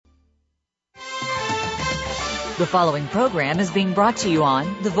The following program is being brought to you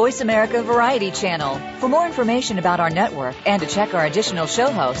on the Voice America Variety Channel. For more information about our network and to check our additional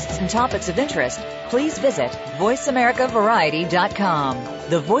show hosts and topics of interest, please visit voiceamericavariety.com.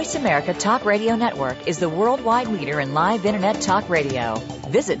 The Voice America Talk Radio Network is the worldwide leader in live Internet talk radio.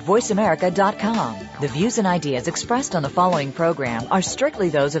 Visit voiceamerica.com. The views and ideas expressed on the following program are strictly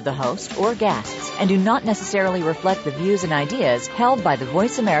those of the host or guests and do not necessarily reflect the views and ideas held by the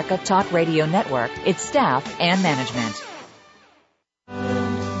Voice America Talk Radio Network, its staff, and management.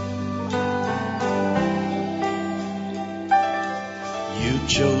 You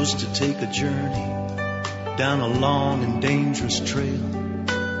chose to take a journey down a long and dangerous trail.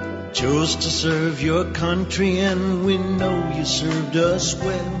 Chose to serve your country, and we know you served us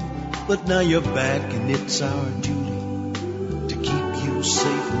well. But now you're back, and it's our duty to keep you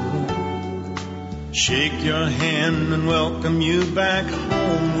safe and warm. Shake your hand and welcome you back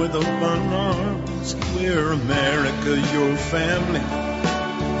home with open arms. We're America, your family,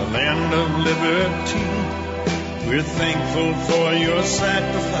 the land of liberty. We're thankful for your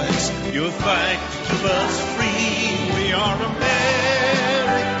sacrifice, your fight to keep us free. We are America,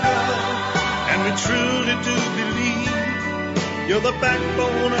 and we truly do believe you're the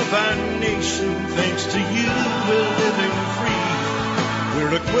backbone of our nation. Thanks to you, we're living free.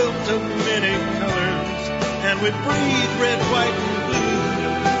 We're a quilt of many colors, and we breathe red, white, and blue.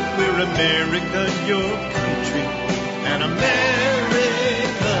 We're America, your country, and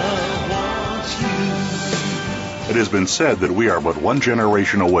America wants you. It has been said that we are but one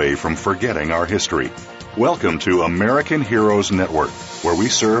generation away from forgetting our history. Welcome to American Heroes Network, where we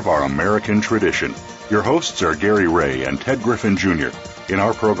serve our American tradition. Your hosts are Gary Ray and Ted Griffin Jr. In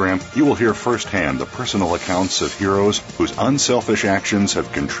our program, you will hear firsthand the personal accounts of heroes whose unselfish actions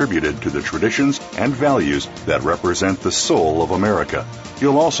have contributed to the traditions and values that represent the soul of America.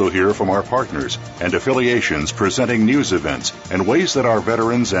 You'll also hear from our partners and affiliations presenting news events and ways that our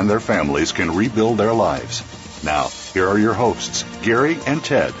veterans and their families can rebuild their lives. Now, here are your hosts, Gary and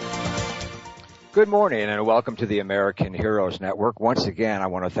Ted. Good morning and welcome to the American Heroes Network. Once again, I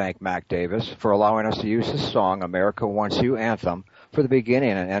want to thank Mac Davis for allowing us to use his song, America Wants You Anthem, for the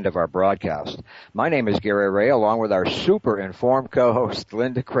beginning and end of our broadcast. My name is Gary Ray, along with our super informed co-host,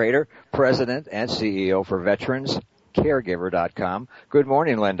 Linda Crater, President and CEO for VeteransCaregiver.com. Good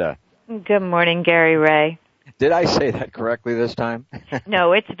morning, Linda. Good morning, Gary Ray. Did I say that correctly this time?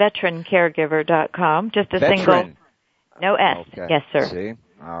 No, it's VeteransCaregiver.com, just a single, no S. Okay. Yes, sir. See?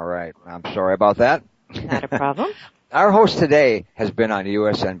 All right. I'm sorry about that. Not a problem. Our host today has been on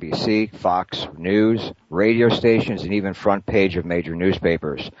USNBC, Fox News, radio stations, and even front page of major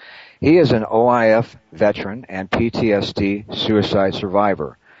newspapers. He is an OIF veteran and PTSD suicide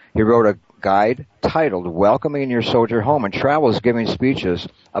survivor. He wrote a guide titled Welcoming Your Soldier Home and travels giving speeches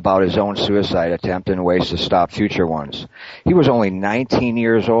about his own suicide attempt and ways to stop future ones. He was only 19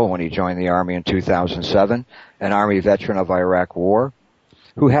 years old when he joined the Army in 2007, an Army veteran of Iraq War,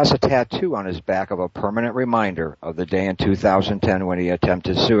 who has a tattoo on his back of a permanent reminder of the day in 2010 when he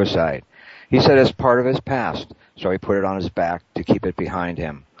attempted suicide. He said it's part of his past, so he put it on his back to keep it behind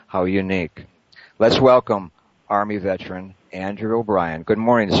him. How unique. Let's welcome Army veteran Andrew O'Brien. Good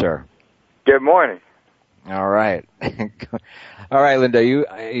morning, sir. Good morning. All right. All right, Linda, you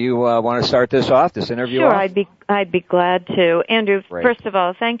want to start this interview Sure, off? I'd be glad to. Andrew, Great. First of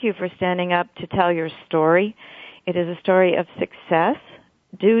all, thank you for standing up to tell your story. It is a story of success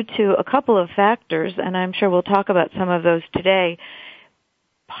due to a couple of factors, and I'm sure we'll talk about some of those today.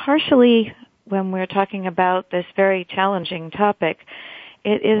 Partially, when we're talking about this very challenging topic,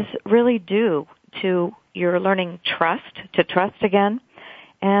 it is really due to your learning to trust again,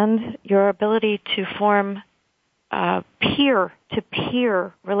 and your ability to form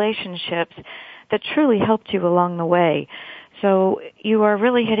peer-to-peer relationships that truly helped you along the way. So you are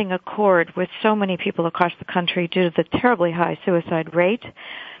really hitting a chord with so many people across the country due to the terribly high suicide rate.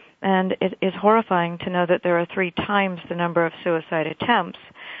 And it is horrifying to know that there are 3 times the number of suicide attempts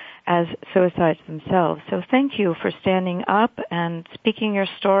as suicides themselves. So thank you for standing up and speaking your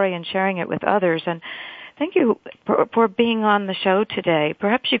story and sharing it with others. And thank you for being on the show today.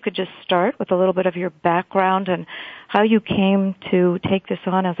 Perhaps you could just start with a little bit of your background and how you came to take this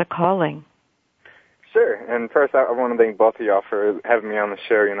on as a calling. Sure. And first, I want to thank both of y'all for having me on the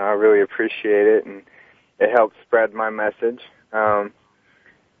show. You know, I really appreciate it, and it helps spread my message. So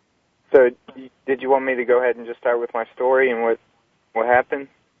did you want me to go ahead and just start with my story and what happened?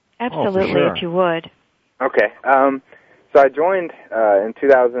 Absolutely, sure. If you would. Okay. So I joined in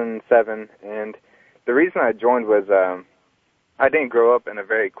 2007, and the reason I joined was I didn't grow up in a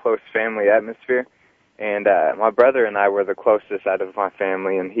very close family atmosphere, and my brother and I were the closest out of my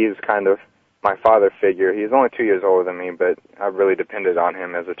family, and he was kind of my father figure. He was only 2 years older than me, but I really depended on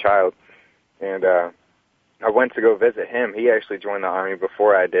him as a child. And I went to go visit him. He actually joined the Army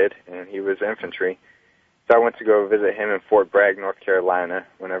before I did, and he was infantry. So I went to go visit him in Fort Bragg, North Carolina,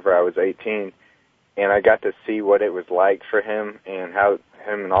 whenever I was 18. And I got to see what it was like for him and how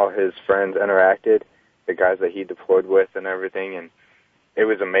him and all his friends interacted, the guys that he deployed with and everything. And it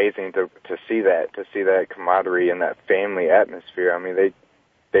was amazing to see that camaraderie and that family atmosphere. I mean,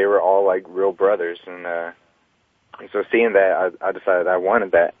 they were all like real brothers. And so seeing that, I decided I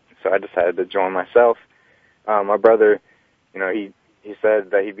wanted that. So I decided to join myself. My brother, he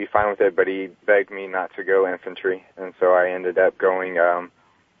said that he'd be fine with it, but he begged me not to go infantry. And so I ended up going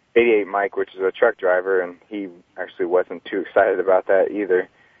 88 Mike, which is a truck driver, and he actually wasn't too excited about that either.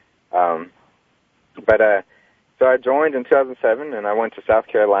 So I joined in 2007, and I went to South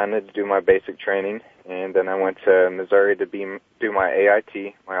Carolina to do my basic training, and then I went to Missouri to do my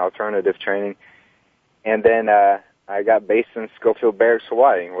AIT, my alternative training, and then I got based in Schofield Barracks,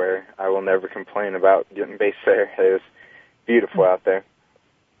 Hawaii, where I will never complain about getting based there. It was beautiful out there.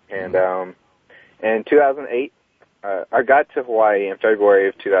 And in 2008, I got to Hawaii in February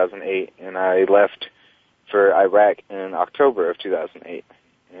of 2008, and I left for Iraq in October of 2008.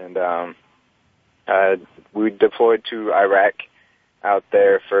 And we deployed to Iraq out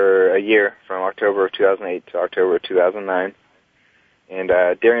there for a year, from October of 2008 to October of 2009. And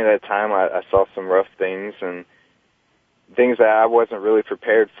during that time, I saw some rough things and things that I wasn't really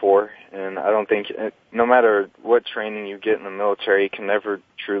prepared for. And I don't think, no matter what training you get in the military, it can never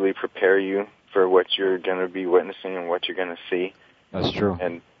truly prepare you for what you're going to be witnessing and what you're going to see. That's true.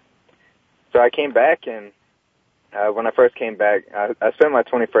 And so I came back, and when I first came back, I spent my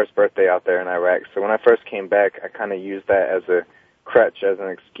 21st birthday out there in Iraq. So when I first came back, I kind of used that as a crutch, as an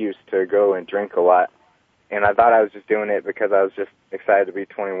excuse to go and drink a lot. And I thought I was just doing it because I was just excited to be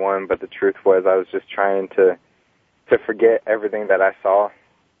 21, but the truth was I was just trying to forget everything that I saw.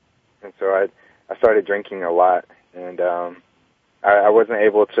 And so I started drinking a lot, and I wasn't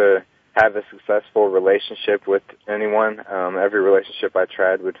able to have a successful relationship with anyone. Every relationship I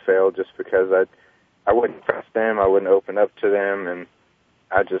tried would fail just because I wouldn't trust them, I wouldn't open up to them, and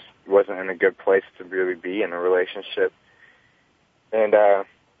I just wasn't in a good place to really be in a relationship. And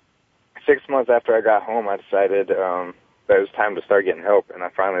 6 months after I got home, I decided that it was time to start getting help, and I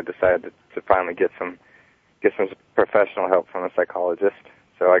finally decided to finally get some professional help from a psychologist.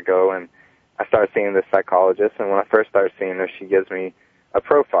 So I go and I start seeing this psychologist, and when I first started seeing her, she gives me a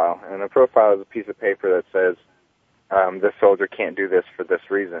profile, and a profile is a piece of paper that says, this soldier can't do this for this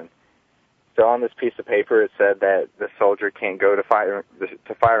reason. So on this piece of paper, it said that the soldier can't go to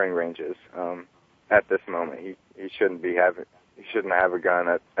firing ranges at this moment. He shouldn't have a gun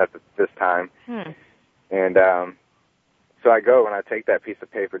at this time. And so I go and I take that piece of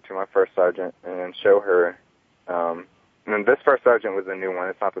paper to my first sergeant and show her. And this first sergeant was a new one.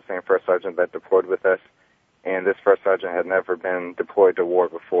 It's not the same first sergeant that deployed with us. And this first sergeant had never been deployed to war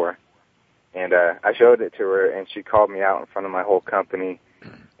before. And I showed it to her, and she called me out in front of my whole company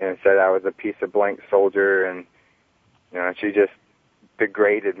and said I was a piece of blank soldier, and she just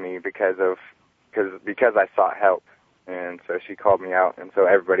degraded me because I sought help. And so she called me out, and so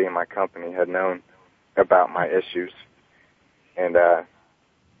everybody in my company had known about my issues. And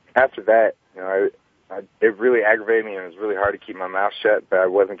after that, it really aggravated me, and it was really hard to keep my mouth shut, but I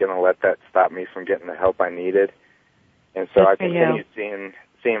wasn't going to let that stop me from getting the help I needed. And so I continued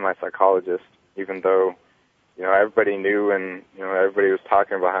seeing my psychologist, even though, everybody knew and, everybody was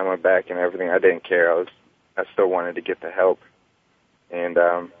talking behind my back and everything. I didn't care. I still wanted to get the help. And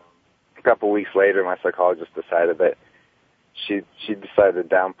a couple of weeks later, my psychologist decided that she decided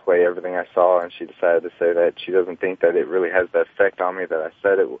to downplay everything I saw, and she decided to say that she doesn't think that it really has the effect on me that I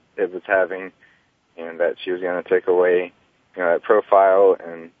said it was having, and that she was going to take away, that profile.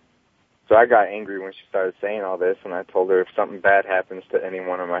 And so I got angry when she started saying all this, and I told her, if something bad happens to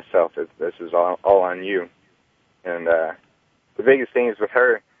anyone or myself, this is all on you. And the biggest thing is with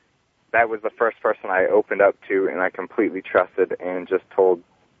her, that was the first person I opened up to and I completely trusted and just told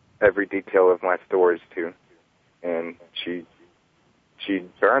every detail of my stories to. And she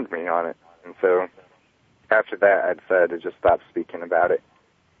burned me on it. And so after that, I decided to just stop speaking about it.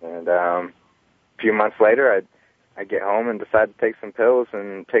 And a few months later, I get home and decide to take some pills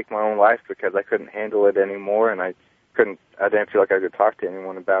and take my own life because I couldn't handle it anymore, and I didn't feel like I could talk to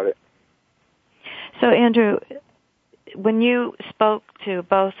anyone about it. So, Andrew, when you spoke to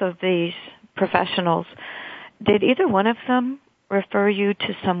both of these professionals, did either one of them refer you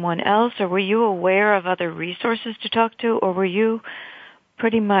to someone else, or were you aware of other resources to talk to, or were you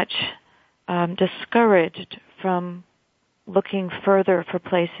pretty much discouraged from looking further for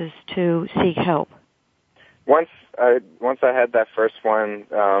places to seek help? Once I had that first one,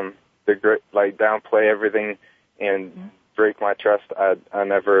 downplay everything and break my trust, I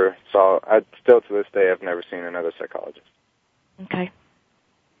never saw. Still to this day, I've never seen another psychologist. Okay.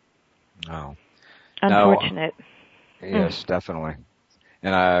 Oh. Unfortunate. Yes, definitely.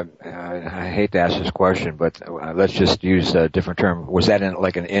 And I hate to ask this question, but let's just use a different term. Was that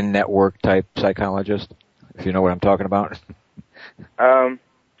like an in-network type psychologist? If you know what I'm talking about.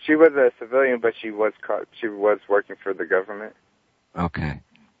 She was a civilian, but she was working for the government. Okay.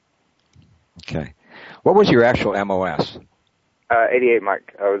 What was your actual MOS? 88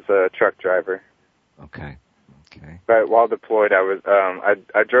 Mike. I was a truck driver. Okay. But while deployed,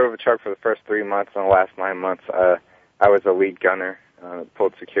 I drove a truck for the first 3 months, and the last 9 months, I was a lead gunner,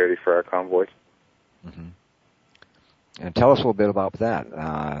 pulled security for our convoys. Mm-hmm. And tell us a little bit about that.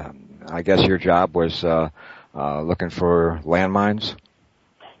 I guess your job was looking for landmines?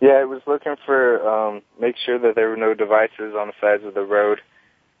 Yeah, it was looking for, make sure that there were no devices on the sides of the road,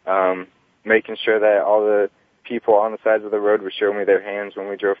 making sure that all the people on the sides of the road would show me their hands when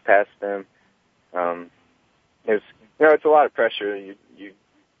we drove past them. It's a lot of pressure,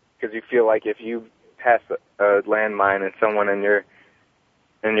 because you feel like if you pass a landmine and someone in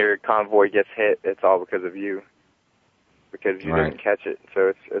your convoy gets hit, it's all because of you, because you didn't catch it.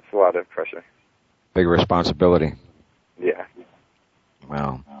 So it's a lot of pressure. Big responsibility. Yeah.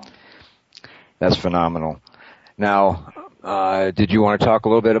 Wow. That's phenomenal. Now, did you want to talk a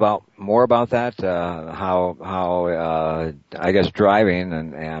little bit more about that? How I guess driving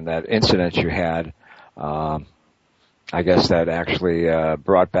and that incident you had, I guess that actually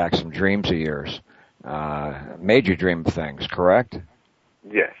brought back some dreams of yours. Made you dream of things, correct?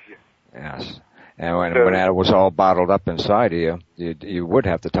 Yes. Yes. And when that was all bottled up inside of you would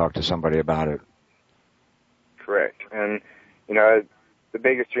have to talk to somebody about it. Correct. And, the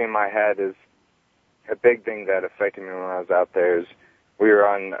biggest dream I had is a big thing that affected me when I was out there is we were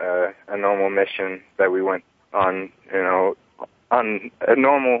on a normal mission that we went on, on a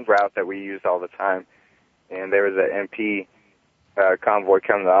normal route that we used all the time. And there was an MP convoy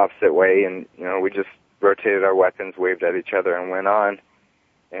coming the opposite way, and, we just rotated our weapons, waved at each other, and went on.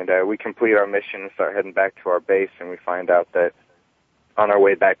 And we complete our mission and start heading back to our base, and we find out that on our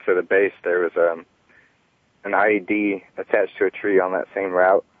way back to the base, there was an IED attached to a tree on that same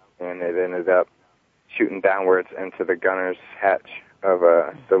route, and it ended up shooting downwards into the gunner's hatch of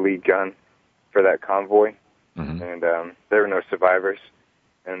the lead gun for that convoy. Mm-hmm. And there were no survivors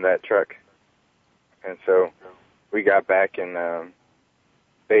in that truck. And so we got back, and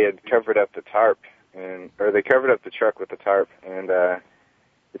they had covered up the tarp, or they covered up the truck with the tarp, and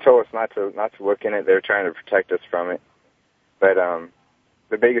they told us not to look in it. They were trying to protect us from it. But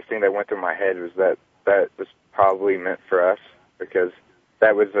the biggest thing that went through my head was that was probably meant for us, because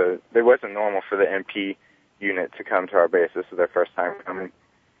it wasn't normal for the MP unit to come to our base. This was their first time coming.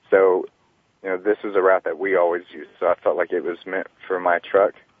 So, this was a route that we always used. So I felt like it was meant for my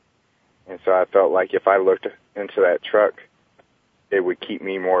truck. And so I felt like if I looked into that truck, it would keep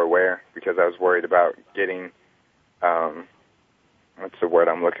me more aware, because I was worried about getting, what's the word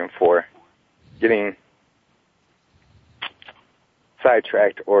I'm looking for? Getting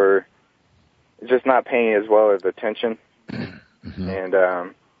sidetracked or just not paying as well as attention. Mm-hmm. And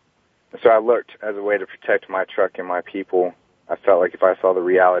so I looked as a way to protect my truck and my people. I felt like if I saw the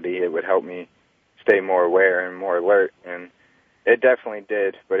reality, it would help me stay more aware and more alert. And it definitely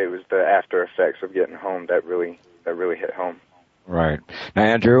did, but it was the after effects of getting home that really hit home. Right. Now,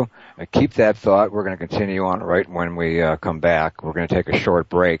 Andrew, keep that thought. We're going to continue on right when we come back. We're going to take a short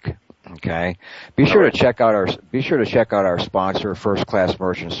break. Okay. Be sure to check out our sponsor, First Class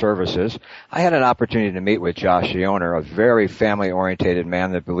Merchant Services. I had an opportunity to meet with Josh, the owner, a very family-oriented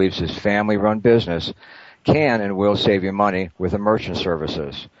man that believes his family-run business can and will save you money with the merchant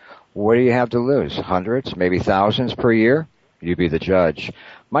services. What do you have to lose? Hundreds, maybe thousands per year? You be the judge.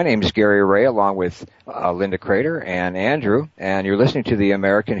 My name is Gary Ray, along with Linda Crater and Andrew, and you're listening to the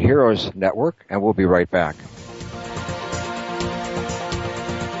American Heroes Network, and we'll be right back.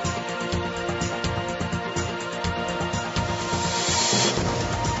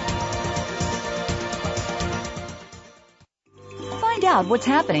 Find out what's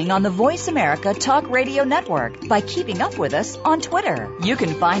happening on the Voice America Talk Radio Network by keeping up with us on Twitter. You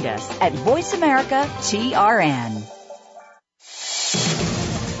can find us at Voice America TRN.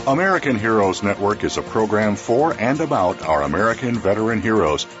 American Heroes Network is a program for and about our American veteran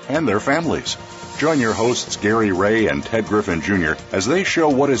heroes and their families. Join your hosts Gary Ray and Ted Griffin Jr. as they show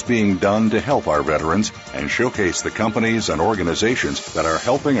what is being done to help our veterans and showcase the companies and organizations that are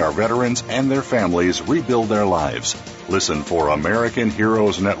helping our veterans and their families rebuild their lives. Listen for American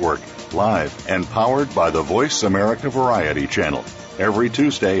Heroes Network, live and powered by the Voice America Variety Channel, every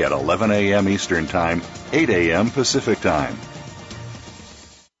Tuesday at 11 a.m. Eastern Time, 8 a.m. Pacific Time.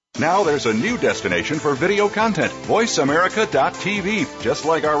 Now there's a new destination for video content, VoiceAmerica.tv. Just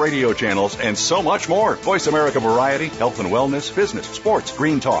like our radio channels and so much more. Voice America Variety, Health and Wellness, Business, Sports,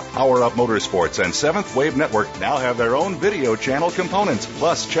 Green Talk, Power Up Motorsports, and Seventh Wave Network now have their own video channel components.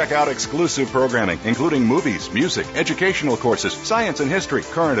 Plus, check out exclusive programming, including movies, music, educational courses, science and history,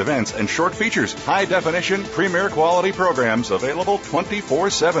 current events, and short features. High-definition, premier quality programs available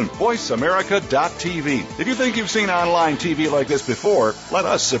 24/7. VoiceAmerica.tv. If you think you've seen online TV like this before, let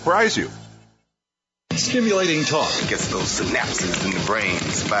us surprise you. Stimulating talk gets those synapses in the brain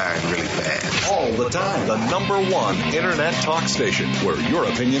firing really fast. All the time. The #1 Internet talk station where your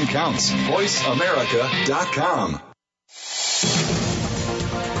opinion counts. VoiceAmerica.com.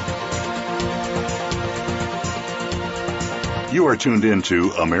 You are tuned in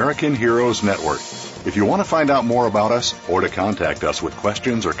to American Heroes Network. If you want to find out more about us or to contact us with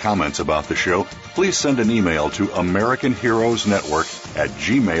questions or comments about the show, please send an email to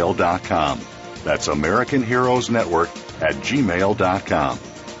AmericanHeroesNetwork@gmail.com. That's AmericanHeroesNetwork@gmail.com.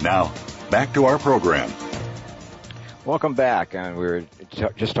 Now, back to our program. Welcome back, and we were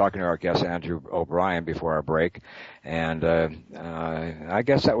just talking to our guest Andrew O'Brien before our break, and I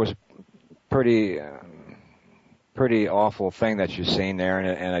guess that was pretty awful thing that you've seen there,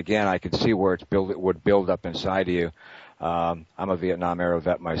 and again, I could see where it would build up inside of you. I'm a Vietnam era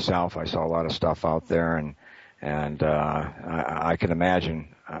vet myself. I saw a lot of stuff out there, and I can imagine.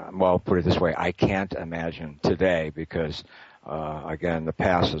 Well, put it this way: I can't imagine today because, again, the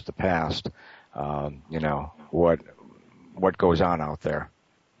past is the past. What goes on out there.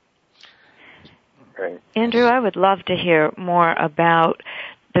 Right. Andrew, I would love to hear more about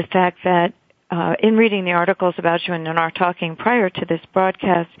the fact that in reading the articles about you and in our talking prior to this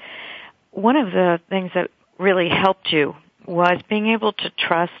broadcast, one of the things that really helped you was being able to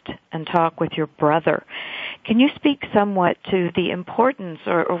trust and talk with your brother. Can you speak somewhat to the importance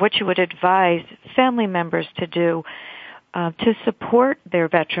or what you would advise family members to do to support their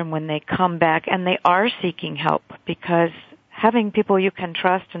veteran when they come back and they are seeking help? Because having people you can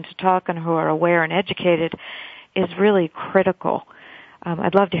trust and to talk and who are aware and educated is really critical.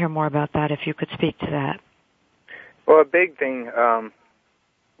 I'd love to hear more about that if you could speak to that. Well, a big thing,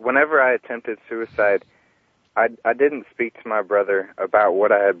 whenever I attempted suicide, I didn't speak to my brother about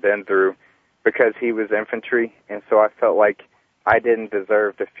what I had been through because he was infantry, and so I felt like I didn't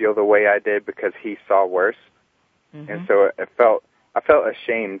deserve to feel the way I did because he saw worse. Mm-hmm. And so I felt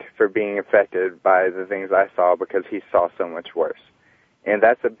ashamed for being affected by the things I saw because he saw so much worse. And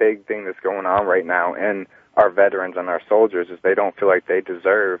that's a big thing that's going on right now. And our veterans and our soldiers is they don't feel like they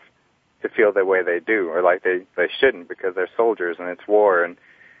deserve to feel the way they do, or like they shouldn't because they're soldiers and it's war and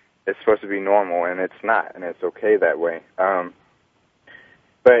it's supposed to be normal, and it's not, and it's okay that way.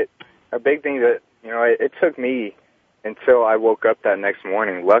 But a big thing that, it took me until I woke up that next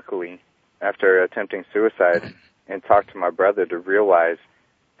morning, luckily, after attempting suicide, and talked to my brother to realize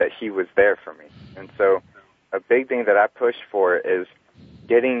that he was there for me. And so a big thing that I push for is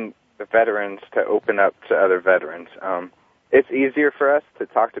getting the veterans to open up to other veterans. It's easier for us to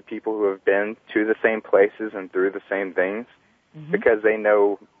talk to people who have been to the same places and through the same things because they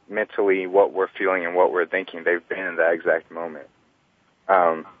know mentally what we're feeling and what we're thinking. They've been in that exact moment.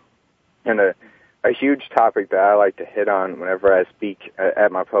 And a huge topic that I like to hit on whenever I speak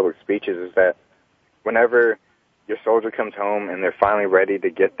at my public speeches is that whenever your soldier comes home and they're finally ready to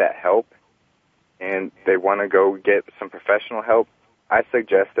get that help and they want to go get some professional help, I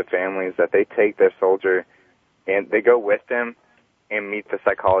suggest to families that they take their soldier and they go with them and meet the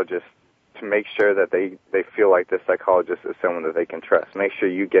psychologist to make sure that they feel like the psychologist is someone that they can trust. Make sure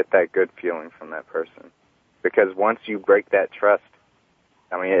you get that good feeling from that person. Because once you break that trust,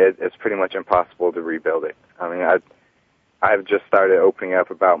 it's pretty much impossible to rebuild it. I've just started opening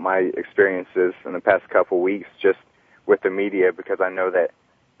up about my experiences in the past couple weeks just with the media because I know that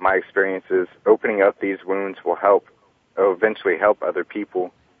my experiences opening up these wounds will eventually help other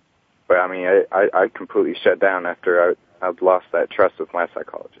people. But I completely shut down after I've lost that trust with my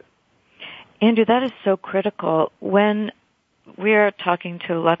psychologist. Andrew, that is so critical. When we're talking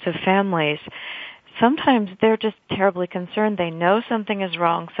to lots of families, sometimes they're just terribly concerned. They know something is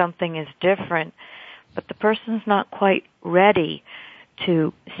wrong, something is different, but the person's not quite ready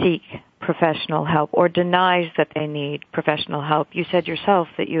to seek professional help or denies that they need professional help? You said yourself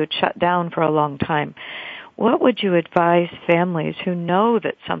that you had shut down for a long time. What would you advise families who know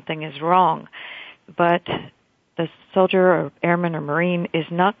that something is wrong, but the soldier or airman or Marine is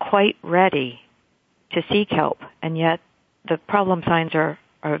not quite ready to seek help, and yet the problem signs are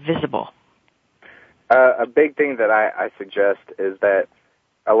visible? A big thing that I suggest is that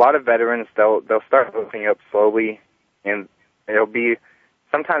a lot of veterans, they'll start looking up slowly, and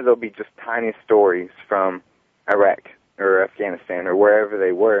sometimes it'll be just tiny stories from Iraq or Afghanistan or wherever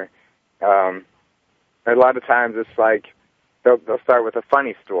they were. A lot of times it's like they'll start with a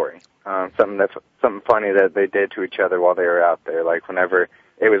funny story, something funny that they did to each other while they were out there. Like whenever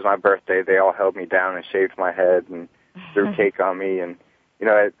it was my birthday, they all held me down and shaved my head and threw cake on me, and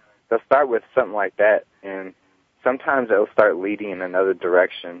they'll start with something like that, and sometimes it'll start leading in another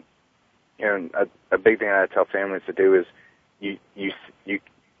direction. And a big thing I tell families to do is you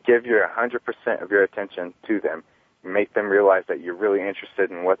give your 100% of your attention to them, make them realize that you're really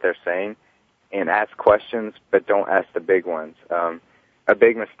interested in what they're saying, and ask questions, but don't ask the big ones. A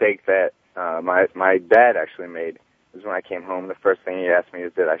big mistake that my dad actually made was when I came home, the first thing he asked me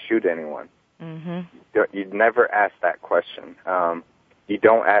is, did I shoot anyone? Mm-hmm. You'd never ask that question. You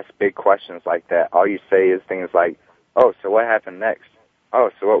don't ask big questions like that. All you say is things like, oh, so what happened next? Oh,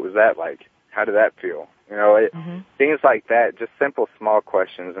 so what was that like? How did that feel? Things like that, just simple, small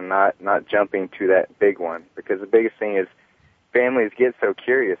questions, and not jumping to that big one. Because the biggest thing is families get so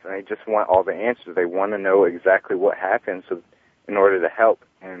curious, and they just want all the answers. They want to know exactly what happened in order to help.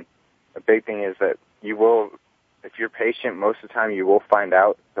 And a big thing is that you will, if you're patient, most of the time you will find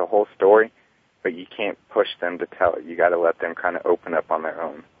out the whole story, but you can't push them to tell it. You got to let them kind of open up on their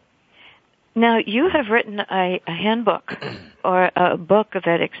own. Now, you have written a handbook or a book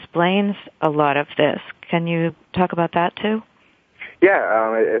that explains a lot of this. Can you talk about that too?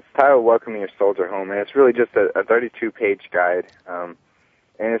 Yeah, it's titled Welcoming Your Soldier Home, and it's really just a 32-page guide. And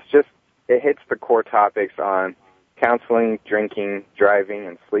it hits the core topics on counseling, drinking, driving,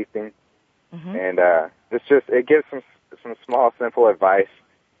 and sleeping. Mm-hmm. And it gives some small, simple advice.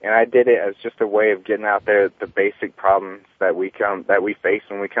 And I did it as just a way of getting out there the basic problems that we face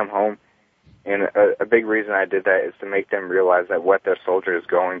when we come home. And a big reason I did that is to make them realize that what their soldier is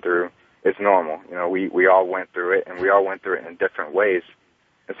going through is normal. We all went through it, and we all went through it in different ways.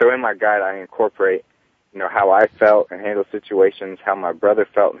 And so in my guide, I incorporate, how I felt and handled situations, how my brother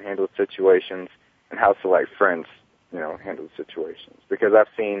felt and handled situations, and how select friends, handled situations. Because I've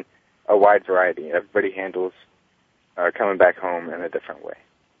seen a wide variety. Everybody handles coming back home in a different way.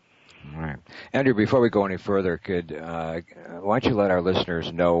 All right. Andrew, before we go any further, why don't you let our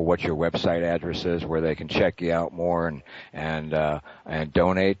listeners know what your website address is, where they can check you out more and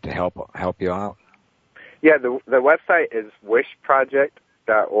donate to help you out? Yeah, the website is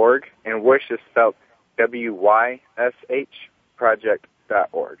wishproject.org, and wish is spelled WYSH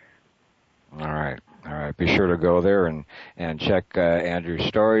project.org. All right. Be sure to go there and check Andrew's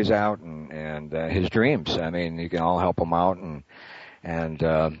stories out and his dreams. I mean, you can all help him out and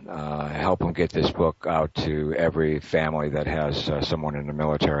help them get this book out to every family that has someone in the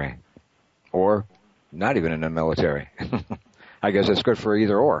military, or not even in the military. I guess it's good for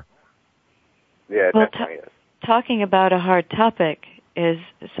either or. Yeah, well, definitely is. Talking about a hard topic is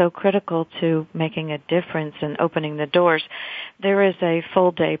so critical to making a difference and opening the doors. There is a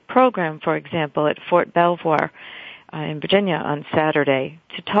full-day program, for example, at Fort Belvoir in Virginia on Saturday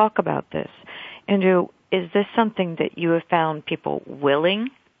to talk about this. Andrew, is this something that you have found people willing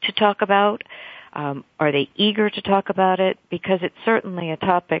to talk about? Are they eager to talk about it? Because it's certainly a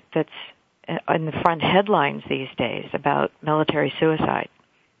topic that's in the front headlines these days about military suicide.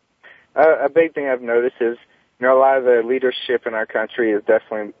 A big thing I've noticed is, a lot of the leadership in our country is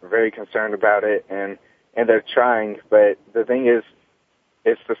definitely very concerned about it, and they're trying. But the thing is,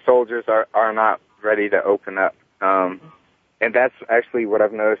 the soldiers are not ready to open up. And that's actually what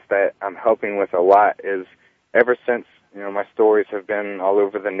I've noticed that I'm helping with a lot is ever since, my stories have been all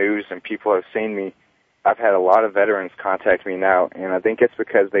over the news and people have seen me, I've had a lot of veterans contact me now, and I think it's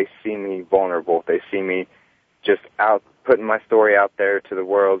because they see me vulnerable. They see me just out putting my story out there to the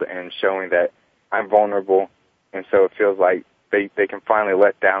world and showing that I'm vulnerable, and so it feels like they can finally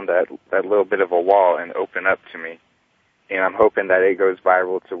let down that little bit of a wall and open up to me. And I'm hoping that it goes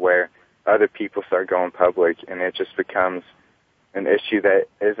viral to where other people start going public and it just becomes an issue that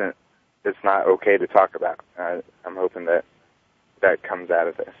it's not okay to talk about. I'm hoping that comes out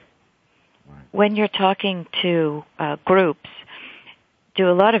of this. When you're talking to groups, do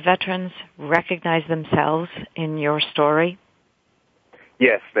a lot of veterans recognize themselves in your story?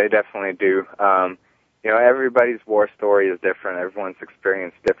 Yes, they definitely do. everybody's war story is different. Everyone's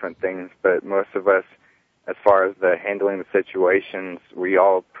experienced different things, but most of us, as far as the handling the situations, we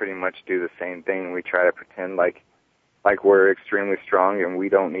all pretty much do the same thing. We try to pretend like we're extremely strong and we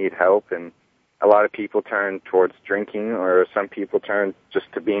don't need help. And a lot of people turn towards drinking, or some people turn just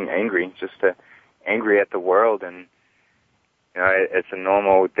to being angry, angry at the world. And it's a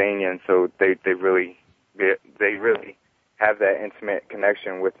normal thing. And so they really have that intimate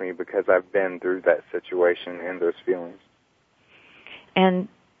connection with me because I've been through that situation and those feelings. And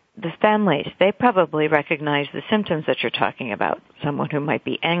the families, they probably recognize the symptoms that you're talking about. Someone who might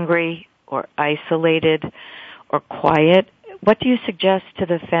be angry or isolated or quiet. What do you suggest to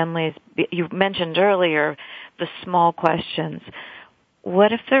the families? You mentioned earlier the small questions.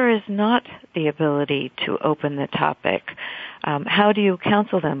 What if there is not the ability to open the topic? How do you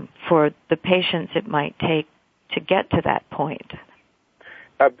counsel them for the patience it might take to get to that point?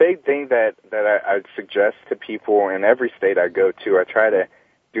 A big thing that I'd suggest to people in every state I go to, I try to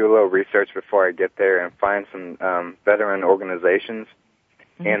do a little research before I get there and find some veteran organizations.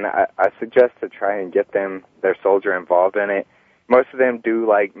 Mm-hmm. And I suggest to try and get their soldier involved in it. Most of them do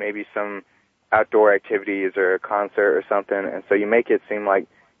like maybe some outdoor activities or a concert or something, and so you make it seem like,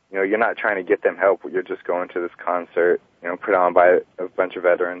 you're not trying to get them help, you're just going to this concert, put on by a bunch of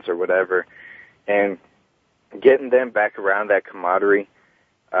veterans or whatever. And getting them back around that camaraderie,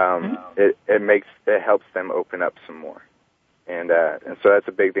 it helps them open up some more. And so that's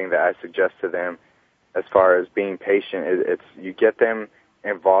a big thing that I suggest to them as far as being patient. It's you get them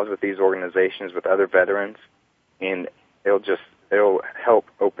involved with these organizations with other veterans, and it'll help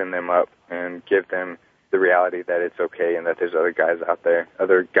open them up and give them the reality that it's okay and that there's other guys out there,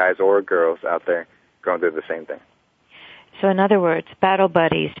 other guys or girls out there going through the same thing. So in other words, battle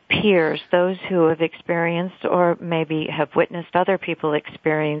buddies, peers, those who have experienced or maybe have witnessed other people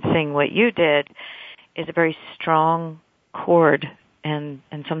experiencing what you did is a very strong cord and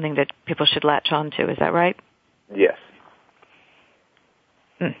something that people should latch on to. Is that right? Yes.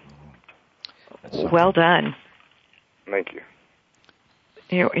 Well done. Thank you.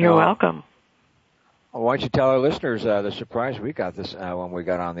 You're welcome. Well, why don't you tell our listeners the surprise we got this when we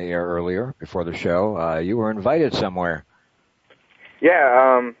got on the air earlier before the show? You were invited somewhere.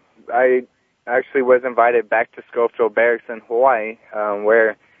 Yeah, I actually was invited back to Schofield Barracks in Hawaii,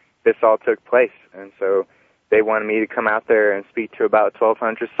 where this all took place. And so they wanted me to come out there and speak to about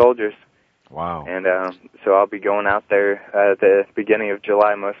 1,200 soldiers. Wow. And so I'll be going out there at the beginning of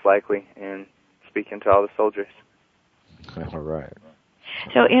July, most likely, and speaking to all the soldiers. All right.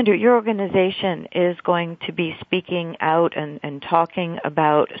 So, Andrew, your organization is going to be speaking out and talking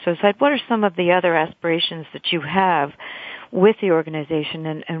about suicide. What are some of the other aspirations that you have with the organization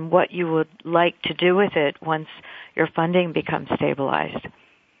and what you would like to do with it once your funding becomes stabilized?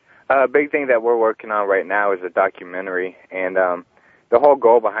 A big thing that we're working on right now is a documentary, and the whole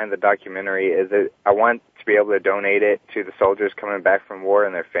goal behind the documentary is that I want to be able to donate it to the soldiers coming back from war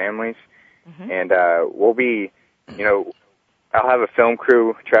and their families, and we'll be, I'll have a film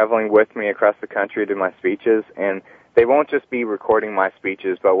crew traveling with me across the country to my speeches, and they won't just be recording my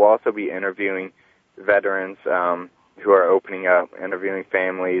speeches, but we'll also be interviewing veterans who are opening up, interviewing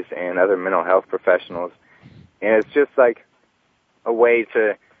families and other mental health professionals. And it's just like a way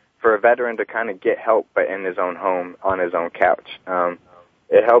for a veteran to kind of get help, but in his own home, on his own couch.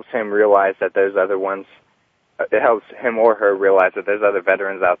 It helps him realize that there's other ones. It helps him or her realize that there's other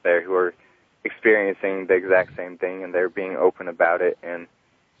veterans out there who are experiencing the exact same thing, and they're being open about it. And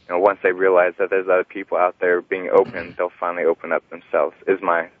once they realize that there's other people out there being open, they'll finally open up themselves, is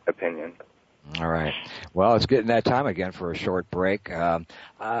my opinion. All right. Well, it's getting that time again for a short break.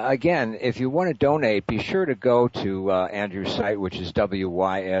 Again, if you want to donate, be sure to go to Andrew's site, which is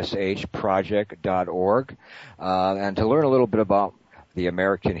wyshproject.org. And to learn a little bit about the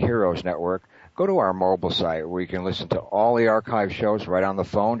American Heroes Network, go to our mobile site where you can listen to all the archive shows right on the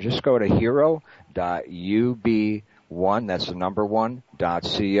phone. Just go to hero.ub1, that's the number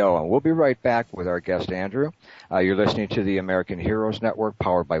 1.co. And we'll be right back with our guest, Andrew. You're listening to the American Heroes Network,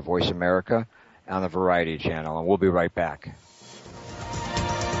 powered by Voice America on the Variety Channel. And we'll be right back.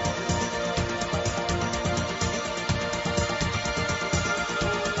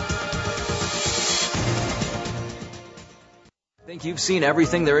 Think you've seen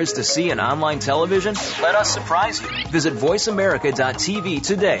everything there is to see in online television? Let us surprise you. Visit voiceamerica.tv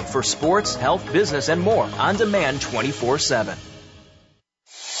today for sports, health, business, and more on demand 24/7.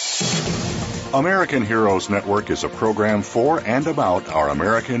 American Heroes Network is a program for and about our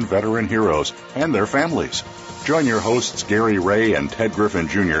American veteran heroes and their families. Join your hosts Gary Ray and Ted Griffin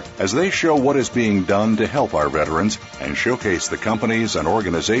Jr. as they show what is being done to help our veterans and showcase the companies and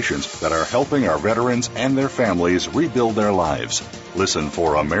organizations that are helping our veterans and their families rebuild their lives. Listen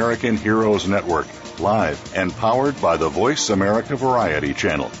for American Heroes Network, live and powered by the Voice America Variety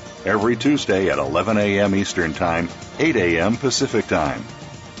Channel, every Tuesday at 11 a.m. Eastern Time, 8 a.m. Pacific Time.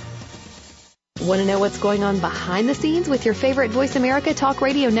 Want to know what's going on behind the scenes with your favorite Voice America Talk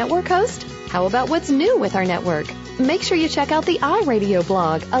Radio Network host? How about what's new with our network? Make sure you check out the iRadio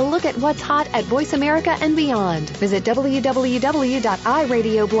blog, a look at what's hot at Voice America and beyond. Visit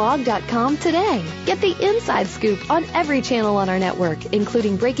www.iradioblog.com today. Get the inside scoop on every channel on our network,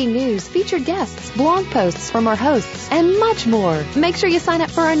 including breaking news, featured guests, blog posts from our hosts, and much more. Make sure you sign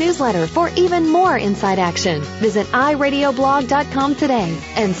up for our newsletter for even more inside action. Visit iradioblog.com today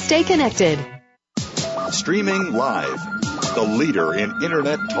and stay connected. Streaming live, the leader in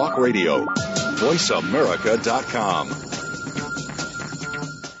Internet Talk Radio, VoiceAmerica.com.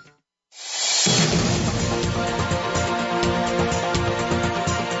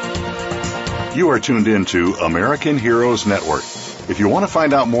 You are tuned in to American Heroes Network. If you want to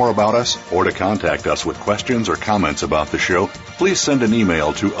find out more about us or to contact us with questions or comments about the show, please send an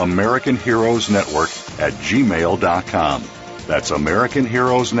email to AmericanHeroesNetwork@gmail.com. That's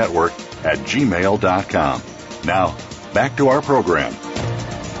AmericanHeroesNetwork@gmail.com. Now, back to our program.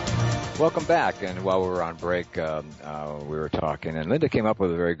 Welcome back. And while we were on break, we were talking, and Linda came up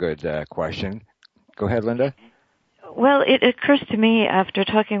with a very good question. Go ahead, Linda. Well, it occurs to me after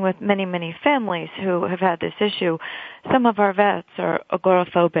talking with many, many families who have had this issue, some of our vets are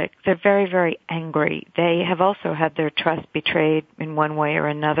agoraphobic. They're very, very angry. They have also had their trust betrayed in one way or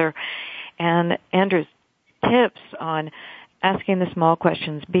another. And Andrew's tips on asking the small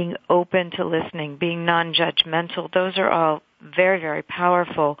questions, being open to listening, being non-judgmental, those are all very, very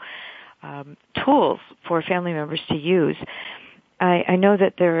powerful tools for family members to use. I know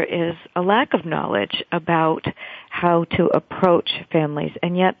that there is a lack of knowledge about how to approach families,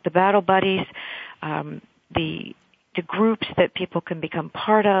 and yet the battle buddies, the groups that people can become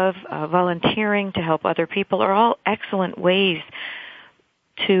part of, volunteering to help other people are all excellent ways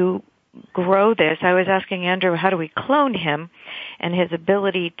to grow this. I was asking Andrew, how do we clone him and his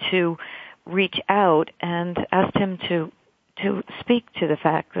ability to reach out, and asked him to speak to the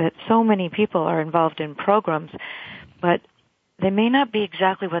fact that so many people are involved in programs, but they may not be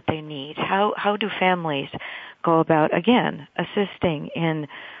exactly what they need. How do families go about, again, assisting in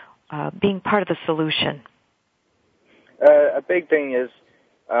being part of the solution? A big thing is,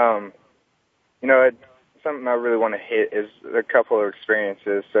 something I really want to hit is a couple of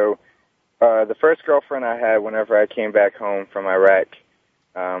experiences. So the first girlfriend I had whenever I came back home from Iraq,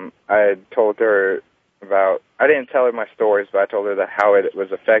 I had told her about, I didn't tell her my stories, but I told her that how it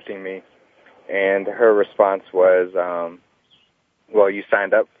was affecting me. And her response was, well, you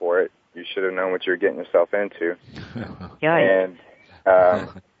signed up for it. You should have known what you were getting yourself into. Yeah. And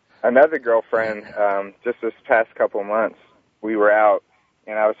another girlfriend, just this past couple months, we were out,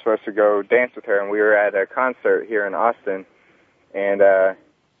 and I was supposed to go dance with her, and we were at a concert here in Austin. And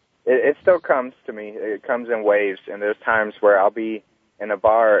it still comes to me. It comes in waves, and there's times where I'll be in a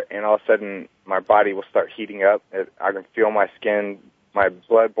bar, and all of a sudden my body will start heating up. I can feel my skin, my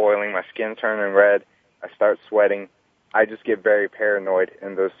blood boiling, my skin turning red. I start sweating. I just get very paranoid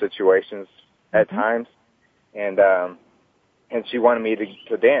in those situations at times, and she wanted me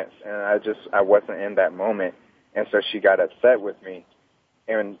to dance, and I wasn't in that moment, and so she got upset with me.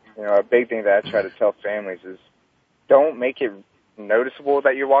 And a big thing that I try to tell families is, don't make it noticeable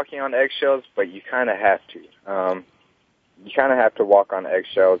that you're walking on eggshells, but you kind of have to. You kind of have to walk on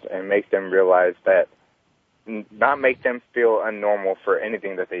eggshells and make them realize that, not make them feel unnormal for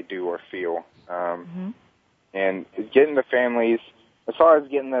anything that they do or feel. And getting the families, as far as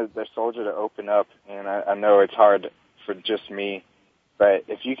getting the soldier to open up, and I know it's hard for just me, but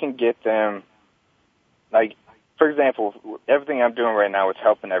if you can get them, like, for example, everything I'm doing right now with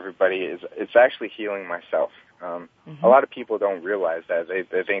helping everybody it's actually healing myself. A lot of people don't realize that.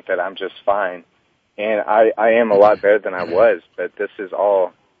 They think that I'm just fine, and I am a lot better than I was, but this is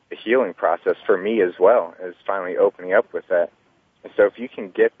all a healing process for me as well, is finally opening up with that. And so if you can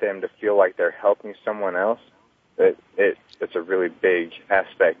get them to feel like they're helping someone else, it's a really big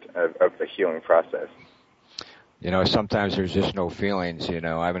aspect of the healing process. Sometimes there's just no feelings. I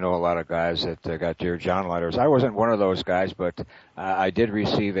know a lot of guys that got Dear John letters. I wasn't one of those guys, but I did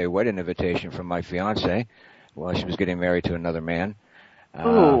receive a wedding invitation from my fiancée while she was getting married to another man.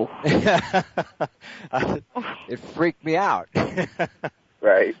 Ooh. It freaked me out.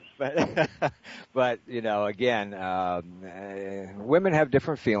 Right. But again, women have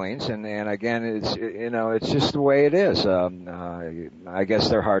different feelings, and again, it's just the way it is. I guess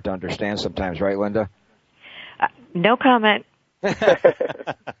they're hard to understand sometimes, right, Linda? No comment.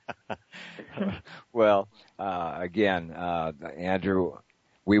 Well, again, Andrew,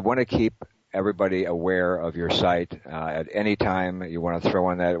 we want to keep everybody aware of your site. At any time you want to throw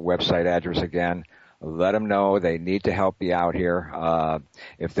in that website address again, let them know they need to help you out here.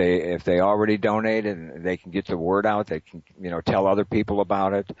 If they already donate and they can get the word out, they can tell other people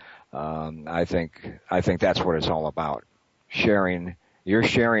about it. I think that's what it's all about. Sharing. You're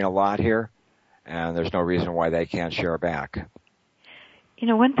sharing a lot here, and there's no reason why they can't share back.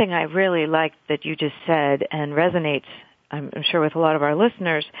 One thing I really liked that you just said and resonates, I'm sure, with a lot of our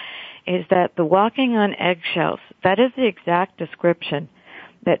listeners, is that the walking on eggshells, that is the exact description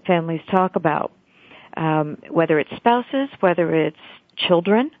that families talk about. Whether it's spouses, whether it's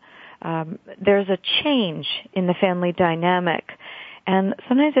children, there's a change in the family dynamic. And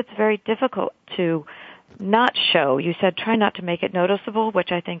sometimes it's very difficult to not show. You said try not to make it noticeable,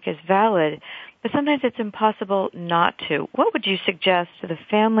 which I think is valid, but sometimes it's impossible not to. What would you suggest to the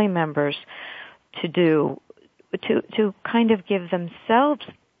family members to do to kind of give themselves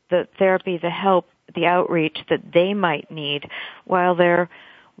the therapy, the help, the outreach that they might need while they're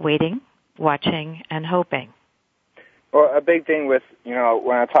waiting, watching, and hoping? Well, a big thing with,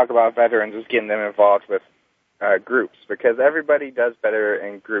 when I talk about veterans is getting them involved with groups, because everybody does better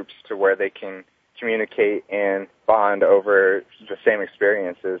in groups to where they can communicate and bond over the same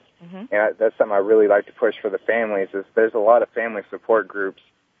experiences. Mm-hmm. And that's something I really like to push for the families is there's a lot of family support groups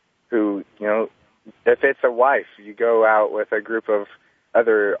who, if it's a wife, you go out with a group of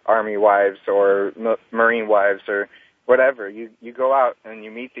other Army wives or Marine wives or whatever. You go out and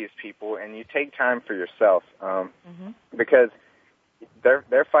you meet these people and you take time for yourself because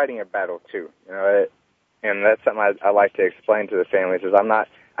they're fighting a battle too, and that's something I like to explain to the families is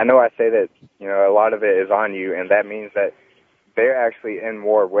I know I say that, a lot of it is on you, and that means that they're actually in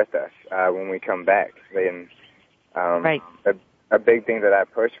war with us when we come back. Right. A big thing that I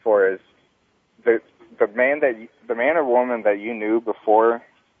push for is the man or woman that you knew before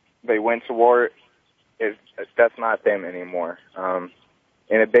they went to war that's not them anymore. And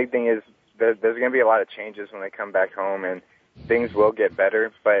a big thing is there's going to be a lot of changes when they come back home, and things will get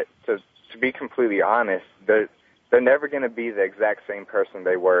better. But to be completely honest, they're never going to be the exact same person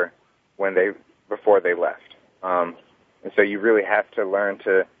they were before they left. And so you really have to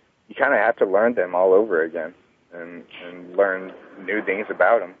you kind of have to learn them all over again and learn new things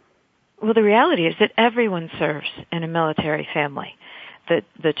about them. Well, the reality is that everyone serves in a military family.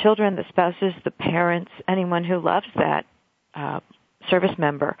 The children, the spouses, the parents, anyone who loves that service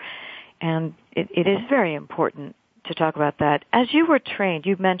member. And it is very important to talk about that. As you were trained,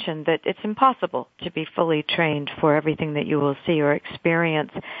 you mentioned that it's impossible to be fully trained for everything that you will see or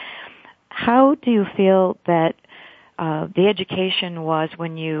experience. How do you feel that the education was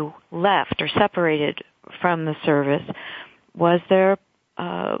when you left or separated from the service?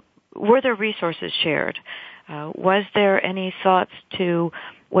 Were there resources shared? Was there any thoughts to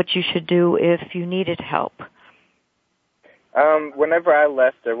what you should do if you needed help? Whenever I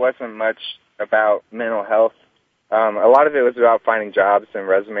left, there wasn't much about mental health. A lot of it was about finding jobs and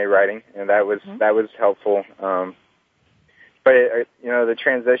resume writing, and that was helpful. But the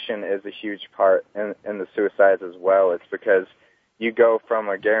transition is a huge part in the suicides as well. It's because you go from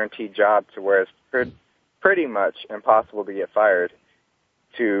a guaranteed job to where it's pretty much impossible to get fired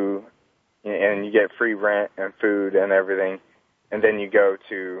to, and you get free rent and food and everything, and then you go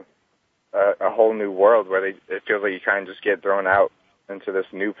to a whole new world where it feels like you kind of just get thrown out into this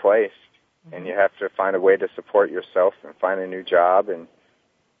new place, and you have to find a way to support yourself and find a new job.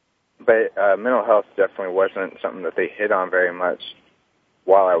 But mental health definitely wasn't something that they hit on very much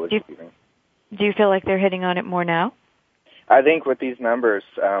while I was leaving. Do you feel like they're hitting on it more now? I think with these numbers,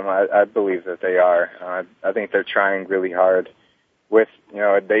 I believe that they are. I think they're trying really hard.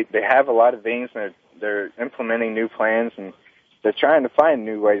 They have a lot of things, and they're implementing new plans, and they're trying to find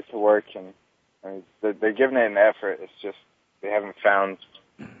new ways to work, and they're giving it an effort. It's just they haven't found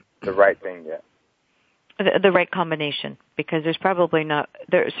the right thing yet. The right combination, because there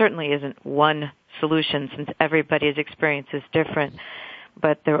certainly isn't one solution since everybody's experience is different.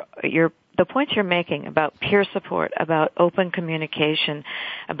 But the points you're making about peer support, about open communication,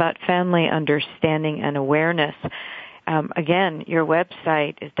 about family understanding and awareness. Again, your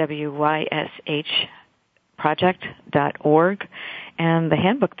website is wyshproject.org, and the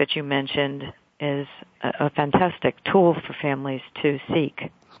handbook that you mentioned is a fantastic tool for families to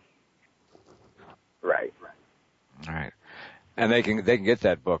seek. Right. All right. And they can get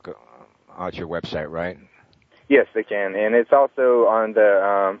that book at your website, right? Yes, they can, and it's also on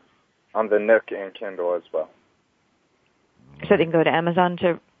the Nook and Kindle as well. So they can go to Amazon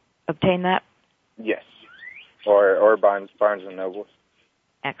to obtain that? Yes, or Barnes and Noble.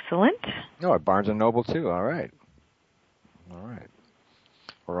 Excellent. No, at Barnes and Noble too. All right.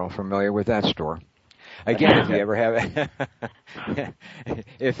 We're all familiar with that store. Again, if you ever have,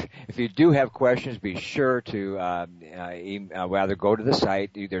 if you do have questions, be sure to rather go to the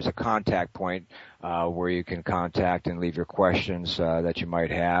site. There's a contact point where you can contact and leave your questions that you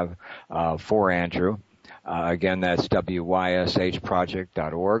might have for Andrew. Again, that's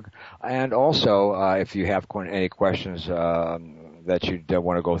wyshproject.org. And also, if you have any questions that you don't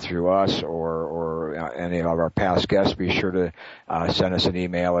want to go through us or any of our past guests, be sure to send us an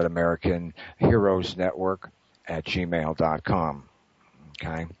email at AmericanHeroesNetwork@gmail.com.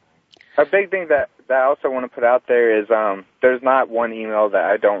 Okay. A big thing that I also want to put out there is there's not one email that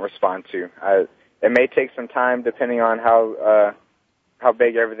I don't respond to. It may take some time depending on how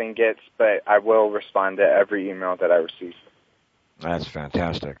big everything gets, but I will respond to every email that I receive. That's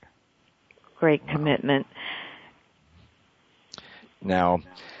fantastic. Great commitment. Now,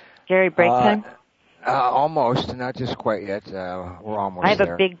 Gary, break time? Almost, not just quite yet. We're almost there. I have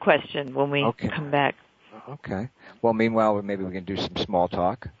a big question when we come back. Okay. Well, meanwhile, maybe we can do some small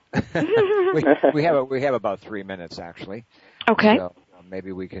talk. we have about 3 minutes, actually. Okay. So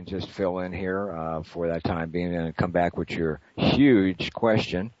maybe we can just fill in here for that time being and come back with your huge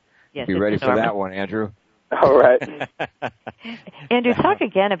question. Yes, be ready for that one, Andrew. All right. Andrew, talk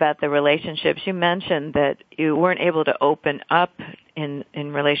again about the relationships. You mentioned that you weren't able to open up in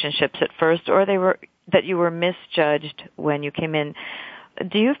relationships at first, or that you were misjudged when you came in.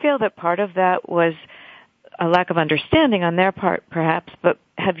 Do you feel that part of that was a lack of understanding on their part, perhaps, but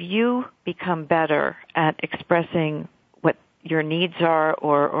have you become better at expressing what your needs are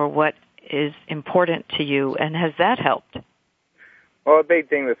or what is important to you, and has that helped? Well, a big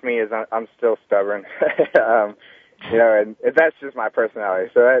thing with me is I'm still stubborn, and that's just my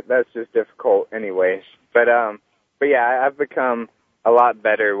personality. So that's just difficult, anyways. But yeah, I've become a lot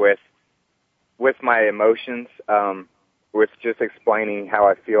better with my emotions, with just explaining how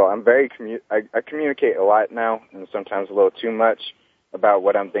I feel. I'm I communicate a lot now, and sometimes a little too much about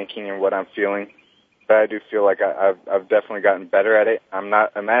what I'm thinking and what I'm feeling. But I do feel like I've definitely gotten better at it. I'm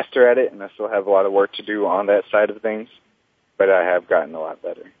not a master at it, and I still have a lot of work to do on that side of things. But I have gotten a lot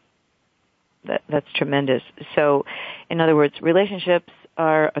better. That's tremendous. So, in other words, relationships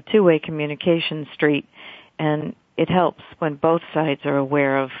are a two-way communication street, and it helps when both sides are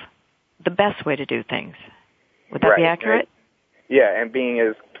aware of the best way to do things. Would that be accurate? Yeah, and being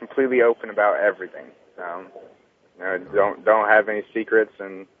as completely open about everything. Don't have any secrets,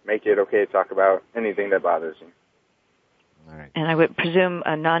 and make it okay to talk about anything that bothers you. All right. And I would presume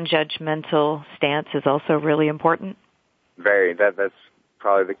a non-judgmental stance is also really important? Very. That's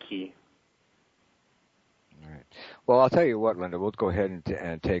probably the key. All right. Well, I'll tell you what, Linda. We'll go ahead and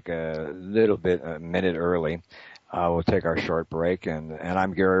take a minute early. We'll take our short break, and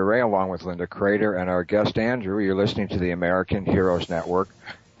I'm Gary Ray, along with Linda Crater and our guest Andrew. You're listening to the American Heroes Network,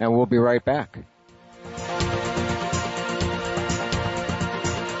 and we'll be right back.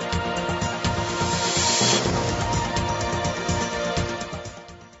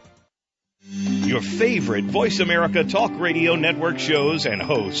 Your favorite Voice America Talk Radio Network shows and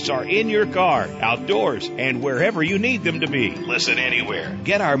hosts are in your car, outdoors, and wherever you need them to be. Listen anywhere.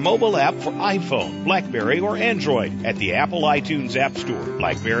 Get our mobile app for iPhone, BlackBerry, or Android at the Apple iTunes App Store,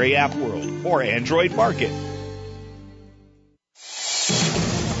 BlackBerry App World, or Android Market.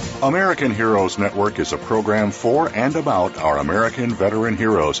 American Heroes Network is a program for and about our American veteran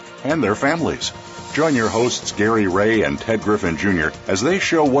heroes and their families. Join your hosts Gary Ray and Ted Griffin Jr. as they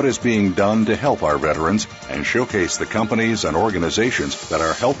show what is being done to help our veterans and showcase the companies and organizations that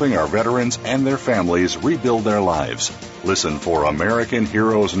are helping our veterans and their families rebuild their lives. Listen for American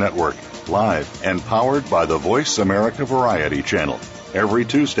Heroes Network, live and powered by the Voice America Variety Channel, every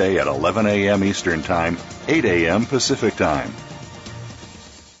Tuesday at 11 a.m. Eastern Time, 8 a.m. Pacific Time.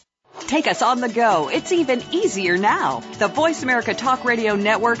 Take us on the go. It's even easier now. The Voice America Talk Radio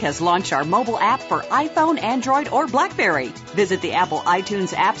Network has launched our mobile app for iPhone, Android, or BlackBerry. Visit the Apple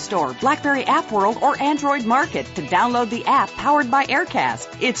iTunes App Store, BlackBerry App World, or Android Market to download the app powered by Aircast.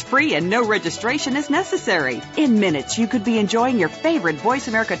 It's free and no registration is necessary. In minutes, you could be enjoying your favorite Voice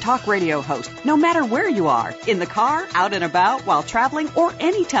America Talk Radio host, no matter where you are, in the car, out and about, while traveling, or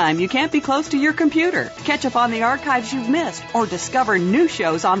anytime you can't be close to your computer. Catch up on the archives you've missed or discover new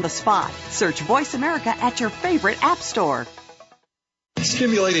shows on the spot. Search Voice America at your favorite app store.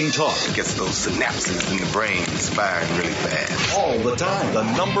 Stimulating talk. Gets those synapses in the brain firing really fast. All the time. The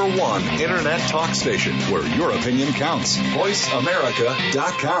number one Internet talk station where your opinion counts.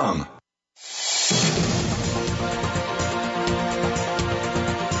 VoiceAmerica.com.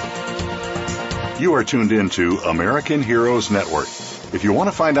 You are tuned in to American Heroes Network. If you want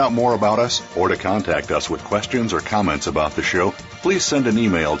to find out more about us or to contact us with questions or comments about the show, please send an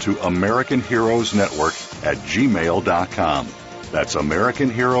email to AmericanHeroesNetwork@gmail.com. That's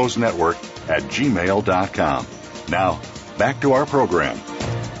AmericanHeroesNetwork@gmail.com. Now, back to our program.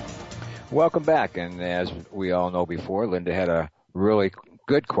 Welcome back. And as we all know before, Linda had a really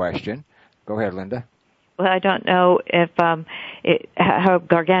good question. Go ahead, Linda. Well, I don't know if how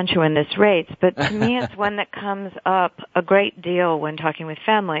gargantuan this rates, but to me it's one that comes up a great deal when talking with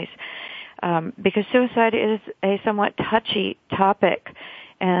families, because suicide is a somewhat touchy topic.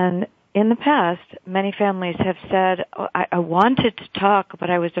 And in the past, many families have said, I wanted to talk, but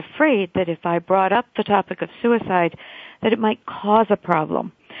I was afraid that if I brought up the topic of suicide, that it might cause a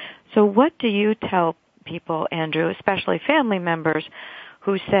problem. So what do you tell people, Andrew, especially family members,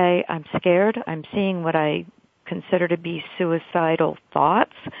 who say, I'm scared, I'm seeing what I consider to be suicidal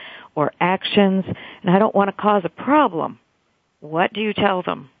thoughts or actions, and I don't want to cause a problem? What do you tell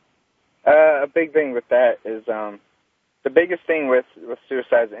them? A big thing with that is the biggest thing with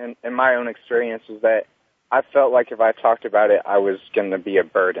suicides, in my own experience, is that I felt like if I talked about it, I was going to be a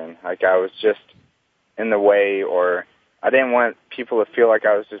burden. Like I was just in the way, or I didn't want people to feel like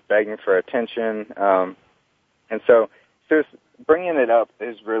I was just begging for attention. And so bringing it up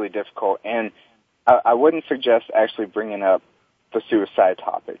is really difficult, and I wouldn't suggest actually bringing up the suicide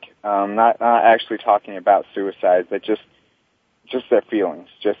topic. Not actually talking about suicide, but just their feelings,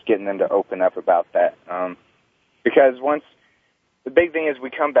 just getting them to open up about that. Because the big thing is we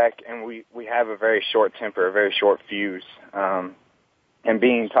come back and we have a very short temper, a very short fuse, and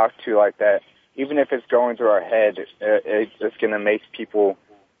being talked to like that, even if it's going through our head, it's going to make people.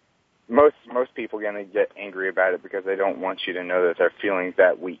 Most people are going to get angry about it because they don't want you to know that they're feeling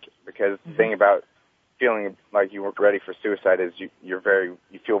that weak. Because the thing about feeling like you were ready for suicide is you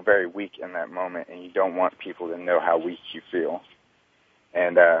feel very weak in that moment, and you don't want people to know how weak you feel.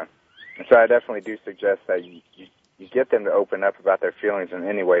 And so I definitely do suggest that you get them to open up about their feelings in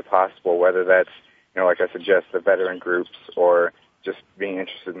any way possible, whether that's, like I suggest, the veteran groups or just being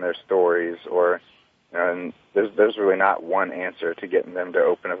interested in their stories, or and there's really not one answer to getting them to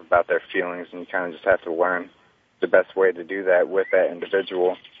open up about their feelings, and you kind of just have to learn the best way to do that with that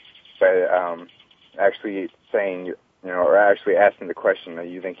individual. But actually saying, or actually asking the question, are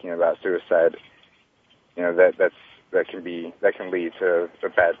you thinking about suicide? That can lead to a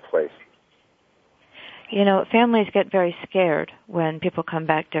bad place. Families get very scared when people come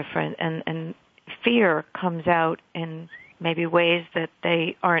back different, and fear comes out in maybe ways that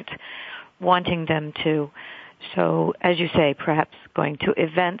they aren't wanting them to. So, as you say, perhaps going to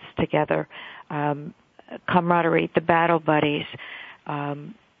events together, camaraderie, the battle buddies.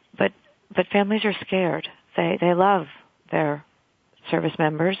 But families are scared. They love their service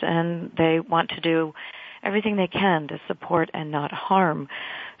members, and they want to do everything they can to support and not harm.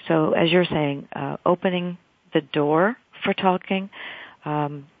 So, as you're saying, opening the door for talking,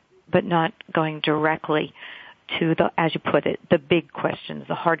 but not going directly to as you put it, the big questions,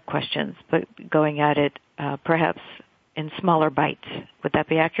 the hard questions, but going at it perhaps in smaller bites. Would that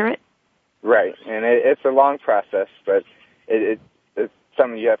be accurate? Right, and it's a long process, but it's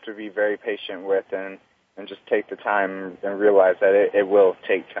something you have to be very patient with and just take the time and realize that it will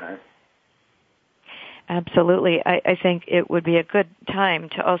take time. Absolutely. I think it would be a good time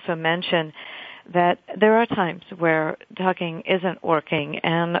to also mention that there are times where talking isn't working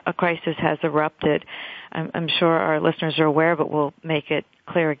and a crisis has erupted. I'm sure our listeners are aware, but we'll make it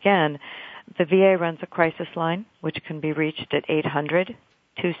clear again. The VA runs a crisis line, which can be reached at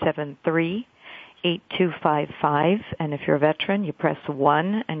 800-273-8255. And if you're a veteran, you press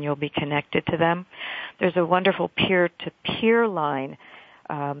 1 and you'll be connected to them. There's a wonderful peer-to-peer line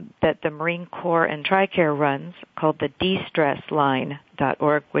that the Marine Corps and TRICARE runs called the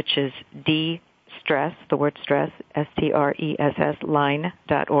DStressLine.org, which is D-Stress, the word stress, S-T-R-E-S-S,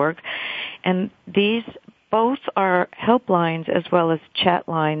 line.org. And these both are helplines as well as chat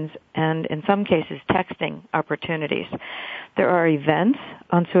lines and, in some cases, texting opportunities. There are events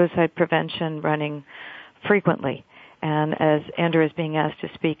on suicide prevention running frequently. And as Andrew is being asked to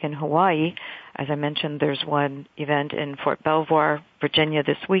speak in Hawaii, as I mentioned, there's one event in Fort Belvoir, Virginia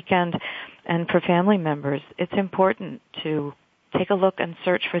this weekend. And for family members, it's important to take a look and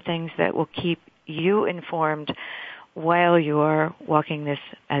search for things that will keep you informed while you are walking this,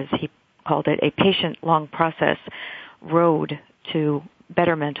 as he called it, a patient-long process road to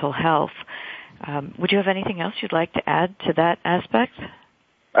better mental health. Would you have anything else you'd like to add to that aspect?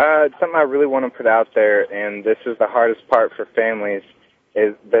 Something I really want to put out there, and this is the hardest part for families,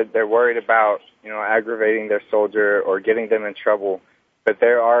 is that they're worried about, aggravating their soldier or getting them in trouble. But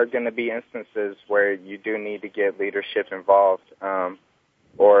there are going to be instances where you do need to get leadership involved,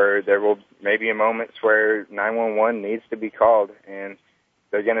 or there will maybe moments where 911 needs to be called, and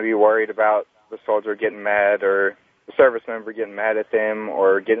they're going to be worried about the soldier getting mad or the service member getting mad at them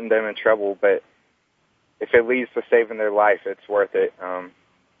or getting them in trouble. But if it leads to saving their life, it's worth it.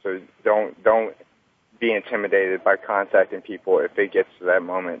 So don't be intimidated by contacting people if it gets to that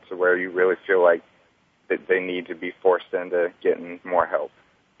moment to where you really feel like that they need to be forced into getting more help.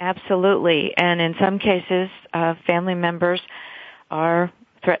 Absolutely. And in some cases, family members are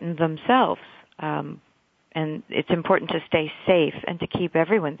threatened themselves. And it's important to stay safe and to keep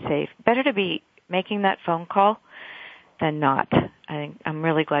everyone safe. Better to be making that phone call than not. I'm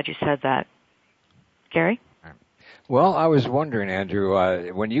really glad you said that. Gary? Well, I was wondering,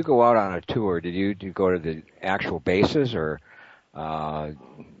 Andrew, when you go out on a tour, do you go to the actual bases, or are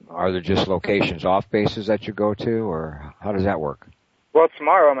there just locations off bases that you go to, or how does that work? Well,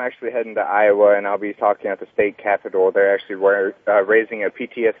 tomorrow I'm actually heading to Iowa, and I'll be talking at the state capitol. They're actually raising a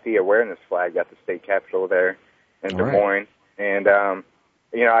PTSD awareness flag at the state capitol there in Des Moines. And,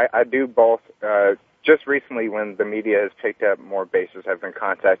 I do both. Just recently, when the media has picked up, more bases have been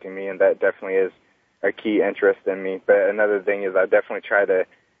contacting me, and that definitely is a key interest in me. But another thing is I definitely try to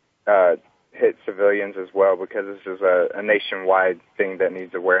hit civilians as well, because this is a nationwide thing that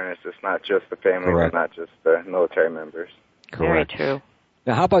needs awareness. It's not just the families and not just the military members. Correct. Very true.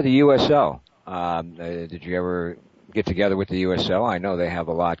 Now, how about the USO? Did you ever get together with the USO? I know they have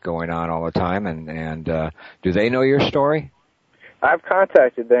a lot going on all the time, and do they know your story? I've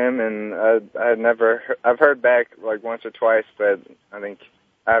contacted them, and I've heard back like once or twice, but I think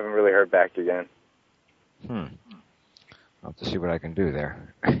I haven't really heard back again. I'll have to see what I can do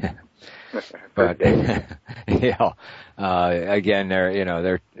there. But again,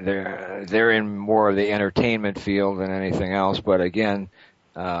 they're in more of the entertainment field than anything else. But again,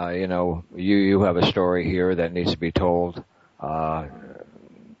 you have a story here that needs to be told to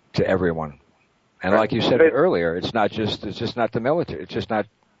everyone. And like you said earlier, it's just not the military. It's just not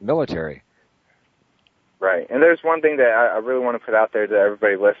military. Right. And there's one thing that I really want to put out there to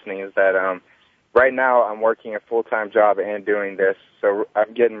everybody listening is that right now I'm working a full-time job and doing this, so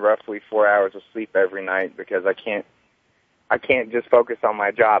I'm getting roughly 4 hours of sleep every night because I can't just focus on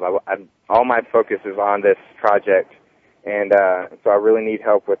my job. All my focus is on this project, and so I really need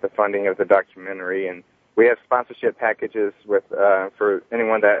help with the funding of the documentary. And we have sponsorship packages with for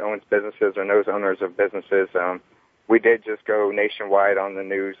anyone that owns businesses or knows owners of businesses. We did just go nationwide on the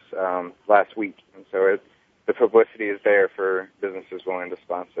news last week, and so the publicity is there for businesses willing to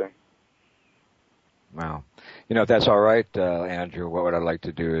sponsor. Wow. If that's all right, Andrew, what I'd like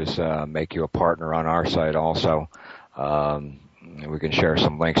to do is make you a partner on our site also. We can share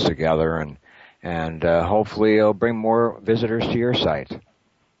some links together, and hopefully it'll bring more visitors to your site.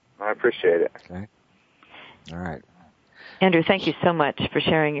 I appreciate it. Okay. All right. Andrew, thank you so much for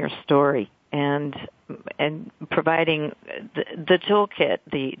sharing your story and providing the toolkit,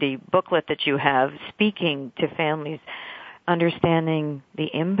 the booklet that you have, speaking to families, understanding the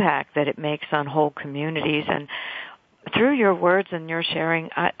impact that it makes on whole communities. And through your words and your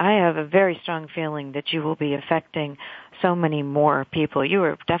sharing, I have a very strong feeling that you will be affecting so many more people. You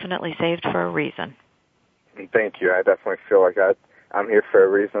were definitely saved for a reason. Thank you. I definitely feel like I'm here for a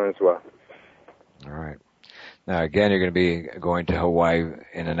reason as well. All right. Now, again, you're going to be going to Hawaii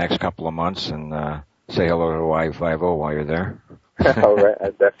in the next couple of months, and say hello to Hawaii 5-0 while you're there. All right, I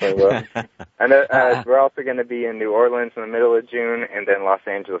definitely will. And we're also going to be in New Orleans in the middle of June, and then Los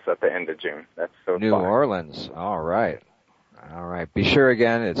Angeles at the end of June. That's so New fun. Orleans. All right. Be sure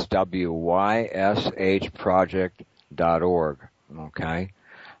again, it's wyshproject.org. Okay.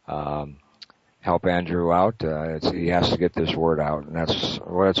 Help Andrew out. He has to get this word out, and that's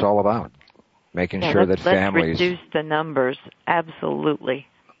what it's all about. Making sure that families... Let's reduce the numbers. Absolutely.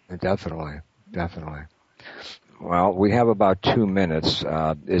 Definitely. Well, we have about 2 minutes.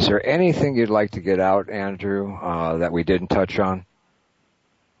 Is there anything you'd like to get out, Andrew, that we didn't touch on?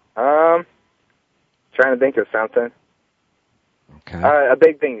 Trying to think of something. Okay. A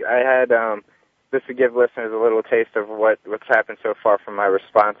big thing. I had, just to give listeners a little taste of what's happened so far from my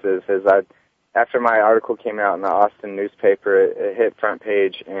responses, is after my article came out in the Austin newspaper, it hit front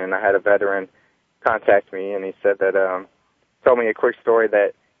page, and I had a veteran contact me, and he said that, told me a quick story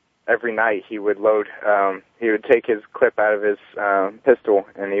that every night he would take his clip out of his pistol,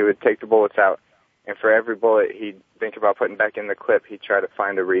 and he would take the bullets out, And for every bullet he'd think about putting back in the clip, he'd try to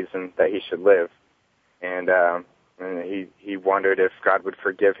find a reason that he should live. And he wondered if God would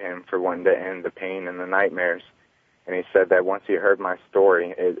forgive him for wanting to end the pain and the nightmares. And he said that once he heard my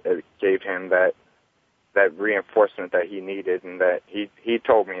story, it gave him that reinforcement that he needed, and that he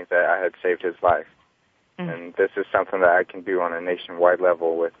told me that I had saved his life. And this is something that I can do on a nationwide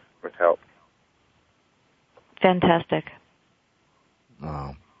level with help. Fantastic.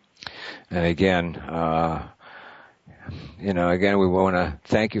 And again, again, we want to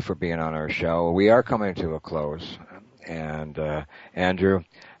thank you for being on our show. We are coming to a close. And Andrew,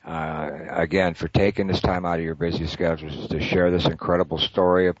 again, for taking this time out of your busy schedules to share this incredible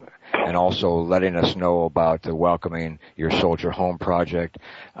story, and also letting us know about the Welcoming Your Soldier Home project.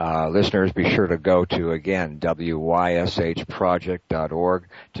 Listeners, be sure to go to, again, wyshproject.org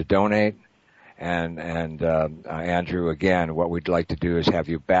to donate. And Andrew, again, what we'd like to do is have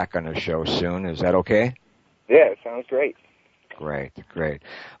you back on the show soon. Is that okay? Yeah, sounds great. Great.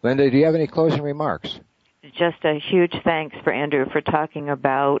 Linda, do you have any closing remarks? Just a huge thanks for Andrew for talking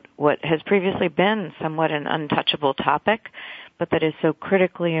about what has previously been somewhat an untouchable topic, but that is so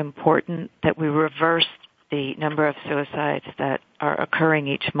critically important that we reverse the number of suicides that are occurring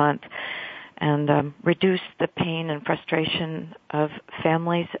each month and reduce the pain and frustration of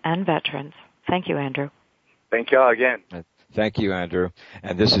families and veterans. Thank you, Andrew. Thank you all again. Thank you, Andrew.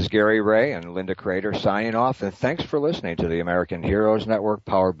 And this is Gary Ray and Linda Crater signing off, and thanks for listening to the American Heroes Network,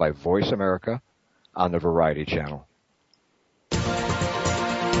 powered by Voice America on the Variety Channel.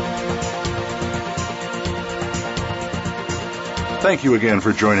 Thank you again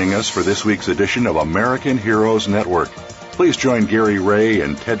for joining us for this week's edition of American Heroes Network. Please join Gary Ray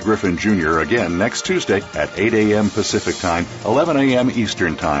and Ted Griffin Jr. again next Tuesday at 8 a.m. Pacific Time, 11 a.m.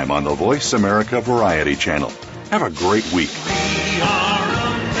 Eastern Time on the Voice America Variety Channel. Have a great week. We are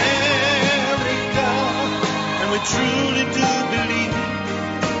America, and we truly do believe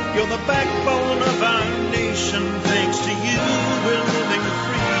you're the backbone of our nation. Thanks to you, we're living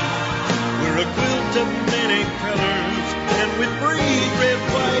free. We're a quilt of many colors, and we breathe red,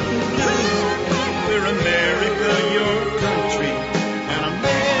 white, and blue. We're America, your country, and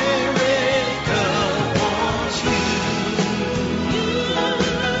America wants you.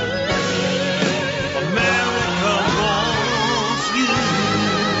 America wants you.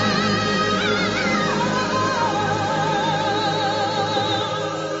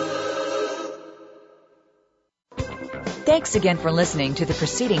 Thanks again for listening to the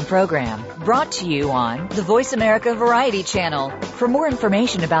preceding program, brought to you on the Voice America Variety Channel. For more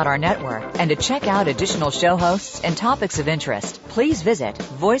information about our network and to check out additional show hosts and topics of interest, please visit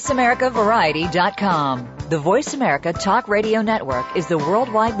voiceamericavariety.com. The Voice America Talk Radio Network is the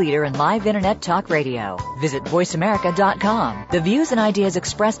worldwide leader in live Internet talk radio. Visit voiceamerica.com. The views and ideas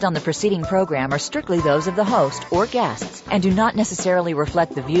expressed on the preceding program are strictly those of the host or guests and do not necessarily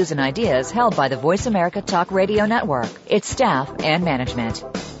reflect the views and ideas held by the Voice America Talk Radio Network, its staff, and management.